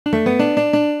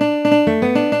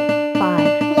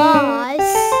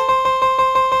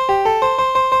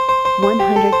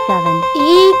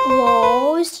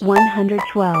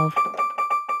112.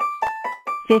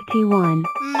 51.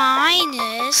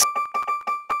 Minus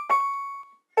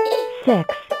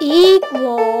 6.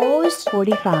 Equals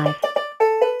 45.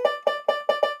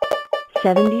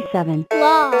 77.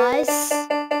 Plus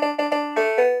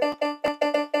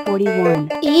 41.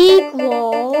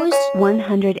 Equals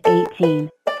 118.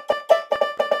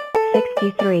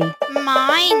 63.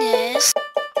 Minus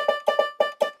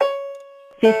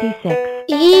 56.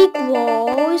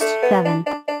 Equals 7.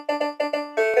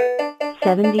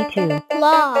 72.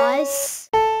 Plus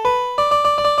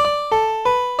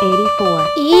 84.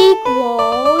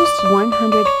 Equals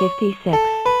 156.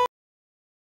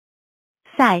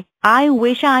 Sigh, I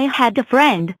wish I had a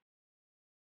friend.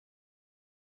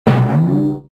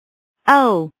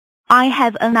 Oh, I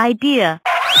have an idea.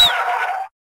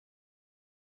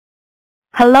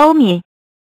 Hello me.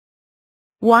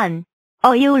 1.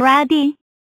 Are you ready?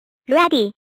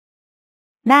 Ready.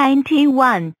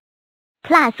 91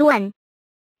 Plus 1.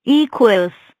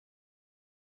 equals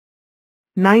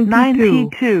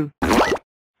 92.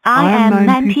 I am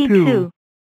 92.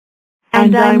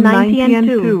 And I'm 90 and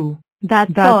 2. 2.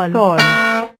 That's That's all.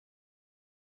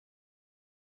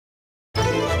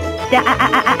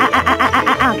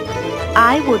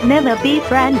 I would never be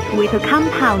friends with a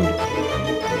compound.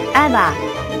 Ever.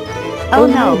 Oh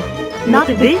no, not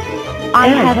this. I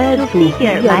have to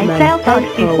figure myself out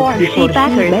before she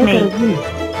betters me.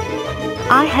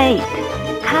 I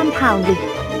hate compounds.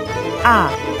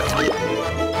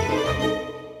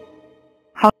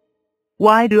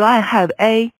 Why do I have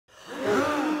A?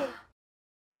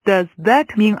 Does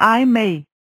that mean I'm a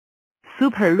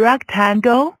super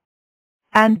rectangle?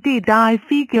 And did I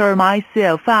figure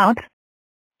myself out?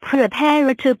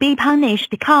 Prepare to be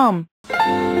punished, Pound.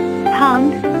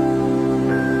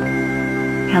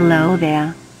 Hello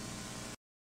there.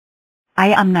 I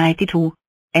am 92,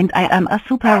 and I am a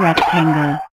super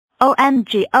rectangle.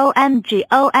 OMG, OMG,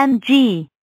 OMG.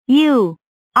 You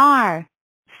are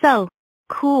so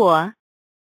cool.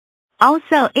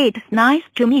 Also, it's nice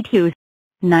to meet you.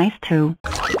 Nice to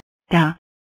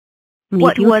meet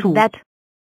What you was too. that?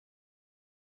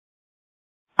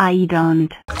 I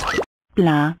don't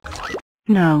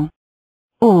know.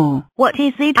 Oh, What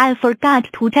is it? I forgot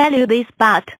to tell you this,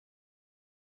 but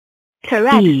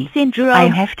Tourette E. syndrome. I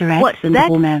have Tourette What's that?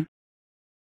 syndrome.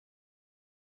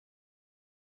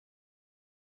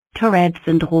 Tourette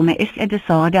syndrome is a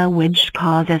disorder which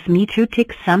causes me to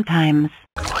tic sometimes.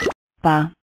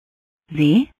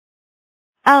 See?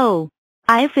 Oh,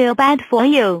 I feel bad for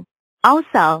you.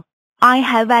 Also, I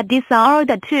have a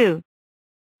disorder too.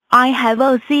 I have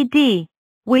OCD,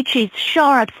 which is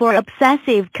short for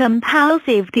obsessive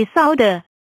compulsive disorder.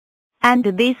 And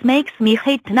this makes me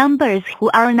hate numbers who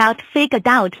are not figured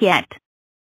out yet.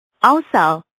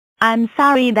 Also, I'm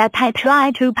sorry that I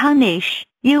tried to punish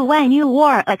you when you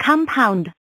wore a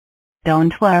compound.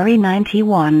 Don't worry,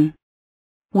 91.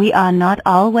 We are not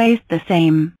always the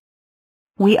same.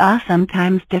 We are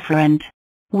sometimes different.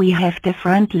 We have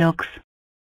different looks.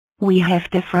 We have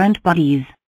different bodies.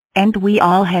 And we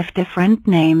all have different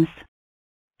names.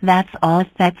 That's all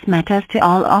that matters to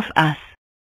all of us.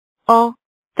 Oh,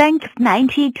 thanks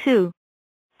 92.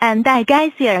 And I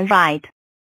guess you're right.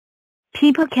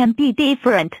 People can be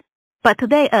different, but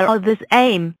they are all the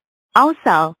same.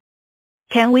 Also,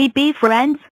 can we be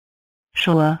friends?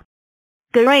 Sure.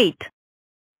 Great.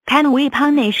 Can we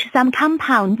punish some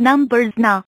compound numbers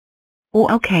now?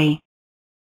 Oh, okay.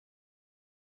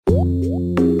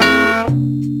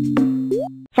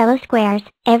 Fellow squares,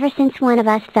 ever since one of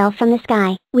us fell from the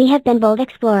sky, we have been bold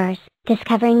explorers,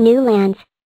 discovering new lands,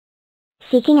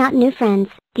 seeking out new friends,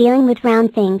 dealing with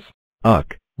round things.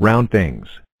 Round things.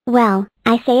 Well,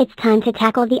 I say it's time to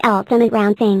tackle the ultimate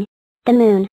round thing. The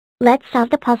moon. Let's solve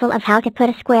the puzzle of how to put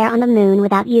a square on the moon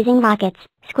without using rockets,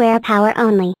 square power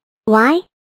only. Why?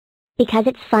 Because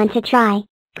it's fun to try.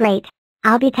 Great.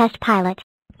 I'll be test pilot.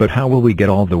 But how will we get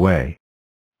all the way?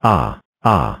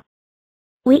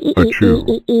 We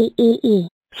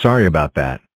Sorry about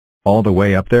that. All the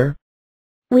way up there?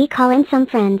 We call in some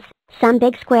friends, some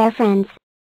big square friends.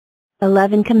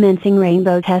 11 commencing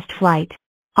rainbow test flight.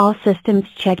 All systems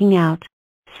checking out.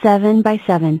 7 by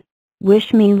 7.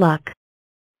 Wish me luck.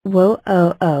 Whoa,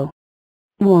 oh, oh.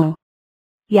 Whoa.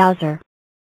 Yowzer.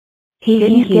 He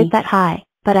didn't get that high,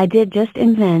 but I did just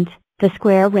invent the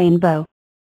square rainbow.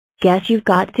 Guess you've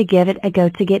got to give it a go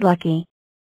to get lucky.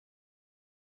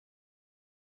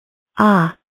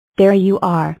 Ah, there you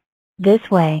are.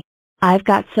 This way. I've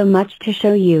got so much to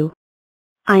show you.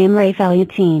 I am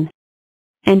Raphaelitine.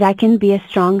 And I can be a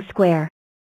strong square,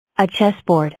 a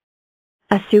chessboard,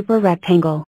 a super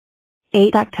rectangle,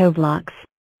 8 octoblocks,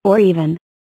 or even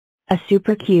a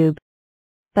supercube.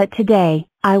 But today,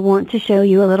 I want to show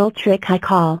you a little trick I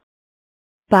call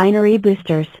binary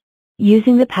boosters,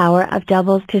 using the power of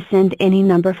doubles to send any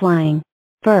number flying.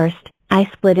 First, I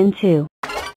split in two.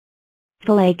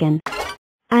 Flaken.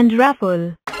 And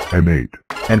ruffle. And 8.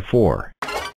 And 4.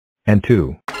 And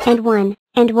 2.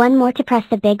 And one more to press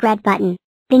the big red button.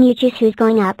 Then you choose who's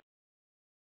going up.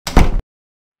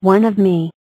 One of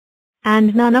me.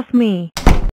 And none of me.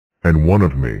 And 1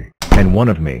 of me. And 1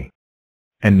 of me.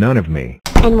 And none of me.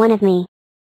 And 1 of me.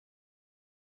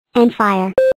 And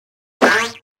fire.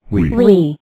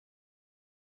 We.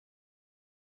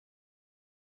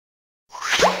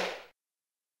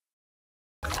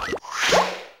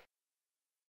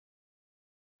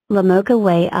 Lamoka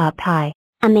way up high.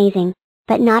 Amazing.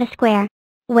 But not a square.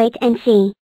 Wait and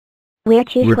see. We're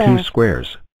two We're squares. 2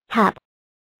 squares. Top.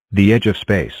 The edge of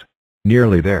space.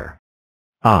 Nearly there.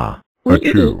 Ah, a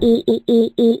chew.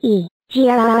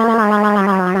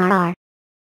 G-R-R-R-R-R-R-R-R-R.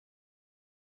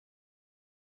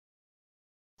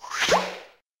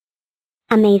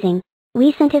 Amazing.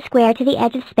 We sent a square to the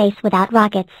edge of space without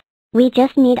rockets. We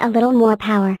just need a little more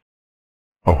power.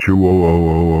 A chew.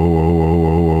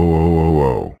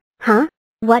 Oh. Huh?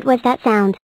 What was that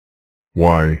sound?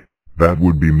 Why, that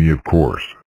would be me, of course.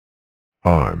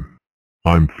 I'm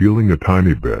feeling a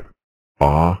tiny bit.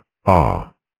 Ah.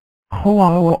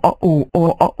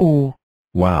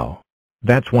 Wow.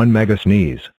 That's 1 mega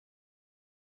sneeze.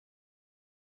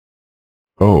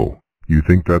 Oh, you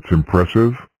think that's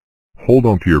impressive? Hold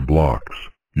on to your blocks.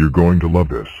 You're going to love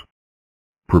this.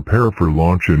 Prepare for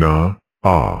launch in We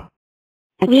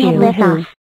have liftoff.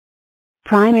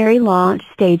 Primary launch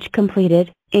stage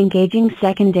completed, engaging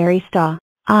secondary star.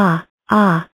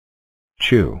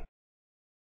 Chew.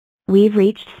 We've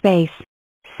reached space.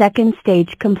 Second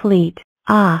stage complete.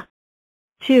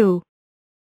 2.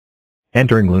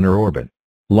 Entering lunar orbit.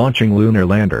 Launching lunar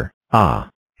lander.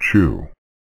 chew.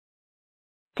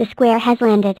 The square has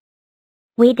landed.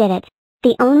 We did it.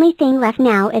 The only thing left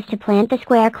now is to plant the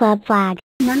Square Club flag.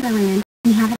 Numberland,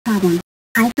 we have a problem.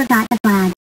 I forgot the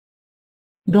flag.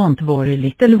 Don't worry,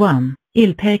 little one.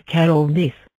 I'll take care of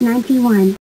this.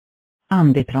 91.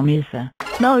 Andy promise.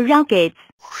 No rockets.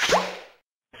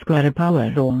 Square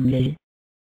power only.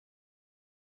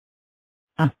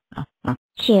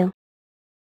 Chew.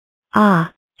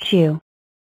 Chew.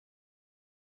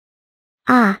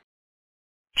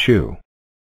 Chew.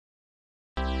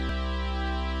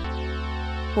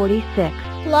 46.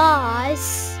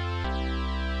 Plus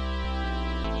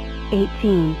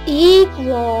 18.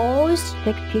 equals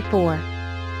 64.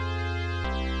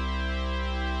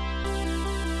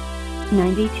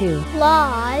 92.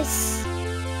 plus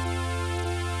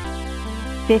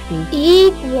 50.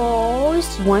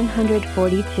 equals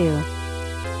 142.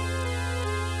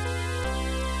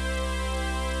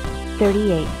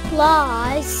 38.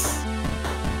 plus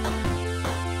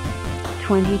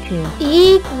 22.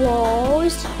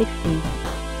 equals 60.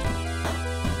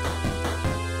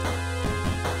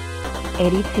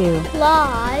 82.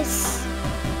 plus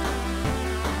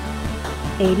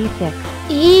 86.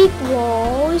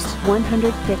 equals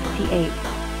 168.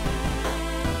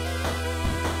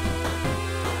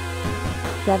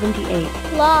 78.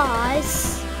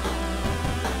 plus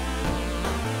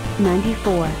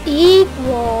 94.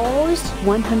 equals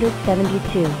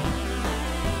 172.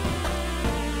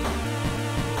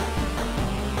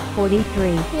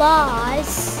 43.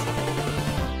 plus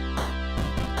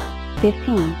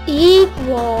 15.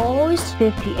 equals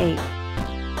 58.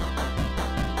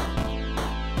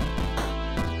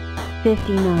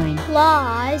 59.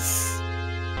 plus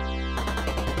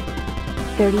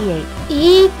 38.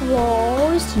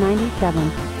 equals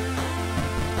 97.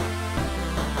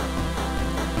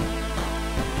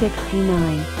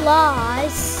 69.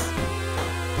 plus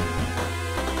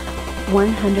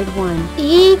 101.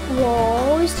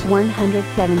 equals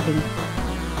 170.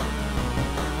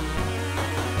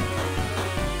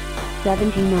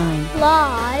 79.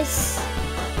 plus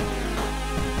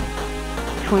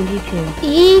 22.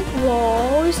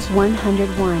 equals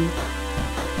 101.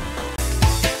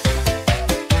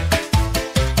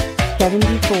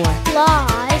 74.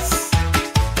 plus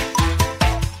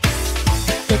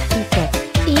 66.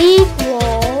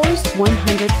 equals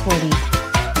 140.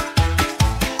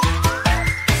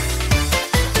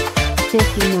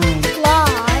 59.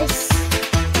 plus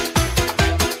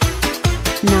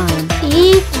 9.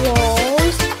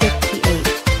 equals 68.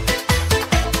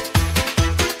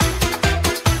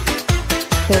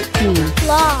 13.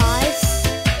 plus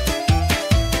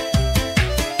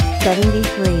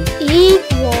 73.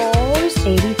 equals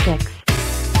 86.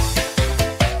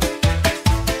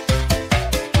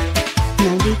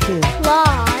 92.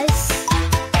 plus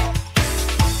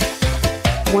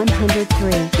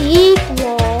 73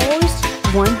 equals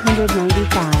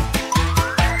 195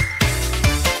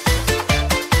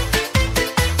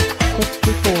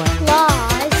 64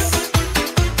 plus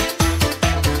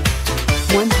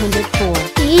 104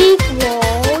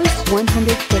 equals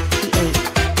 168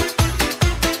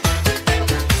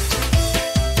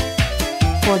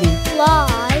 40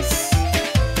 plus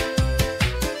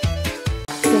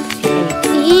 68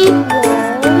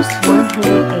 equals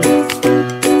 108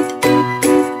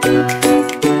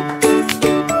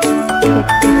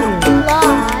 62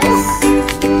 plus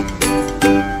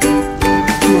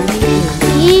 92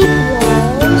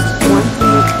 equals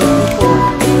 154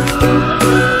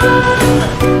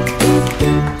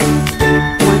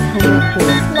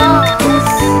 102 plus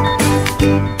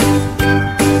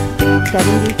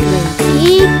 73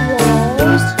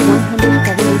 equals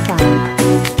 175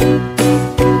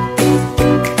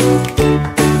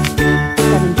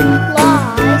 70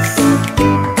 plus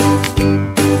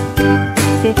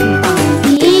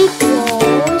 55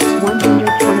 equals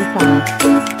 125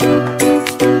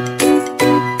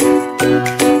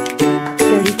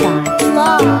 35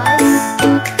 plus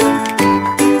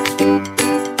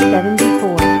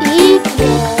 74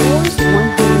 equals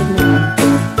 109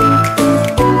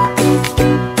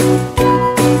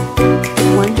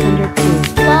 102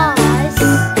 plus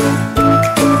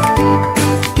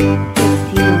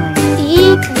 69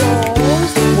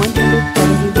 equals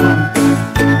 171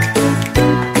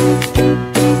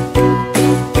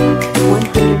 106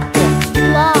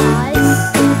 plus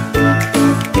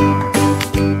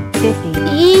 50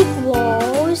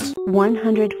 equals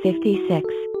 156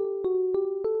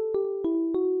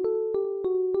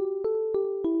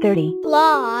 30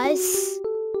 plus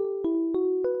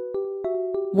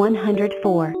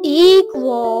 104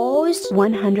 equals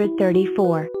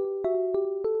 134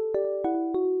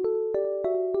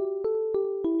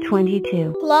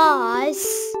 22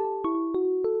 plus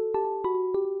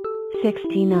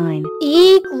 69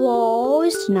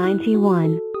 equals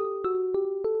 91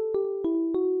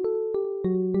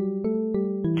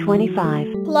 25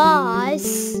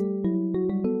 plus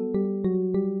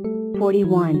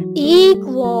 41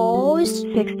 equals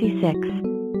 66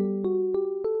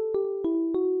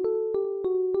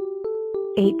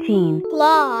 18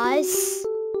 plus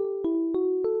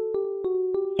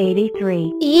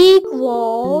 83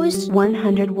 equals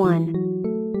 101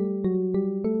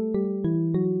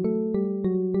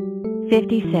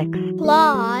 56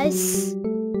 plus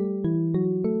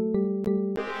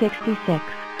 66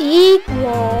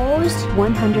 equals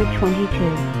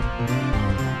 122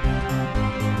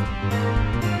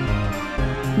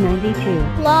 92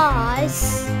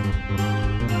 plus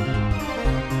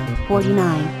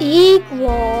 49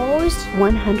 equals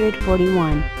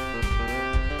 141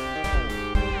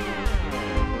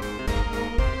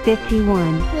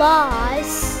 51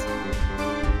 plus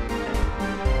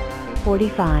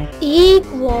 45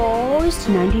 equals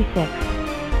 96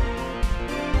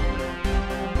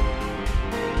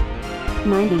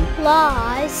 90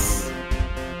 plus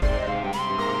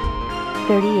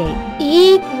 38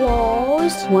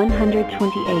 equals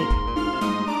 128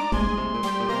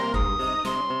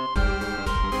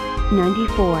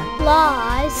 94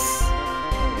 plus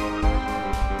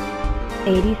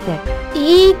 86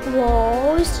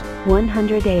 equals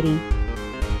 180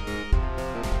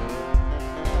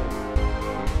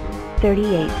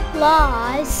 38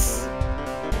 plus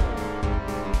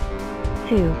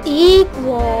 2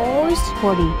 equals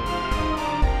 40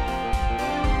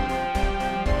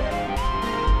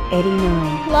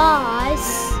 89 plus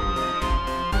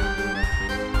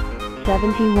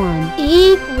 71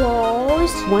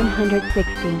 equals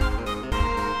 160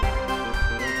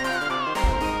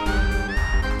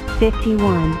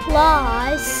 51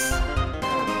 plus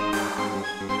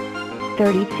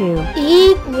 32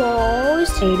 equals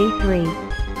 83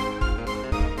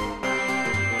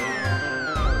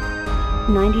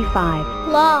 95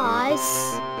 plus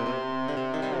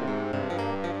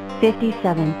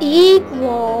 57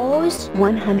 equals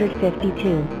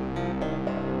 152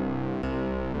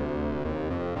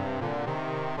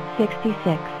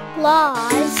 66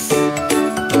 plus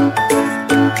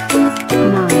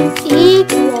 9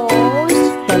 equals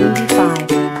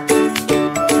 75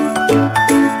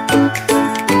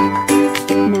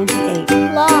 98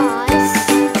 plus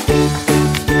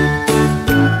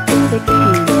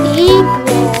 16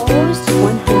 equals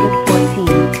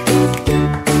 114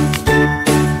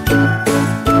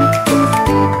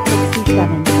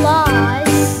 67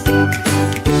 plus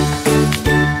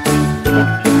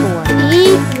 64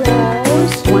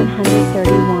 equals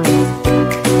 131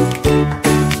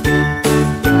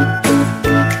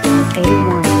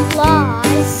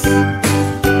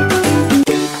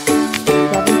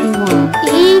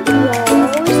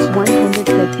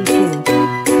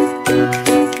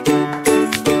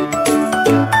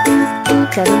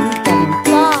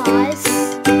 guys.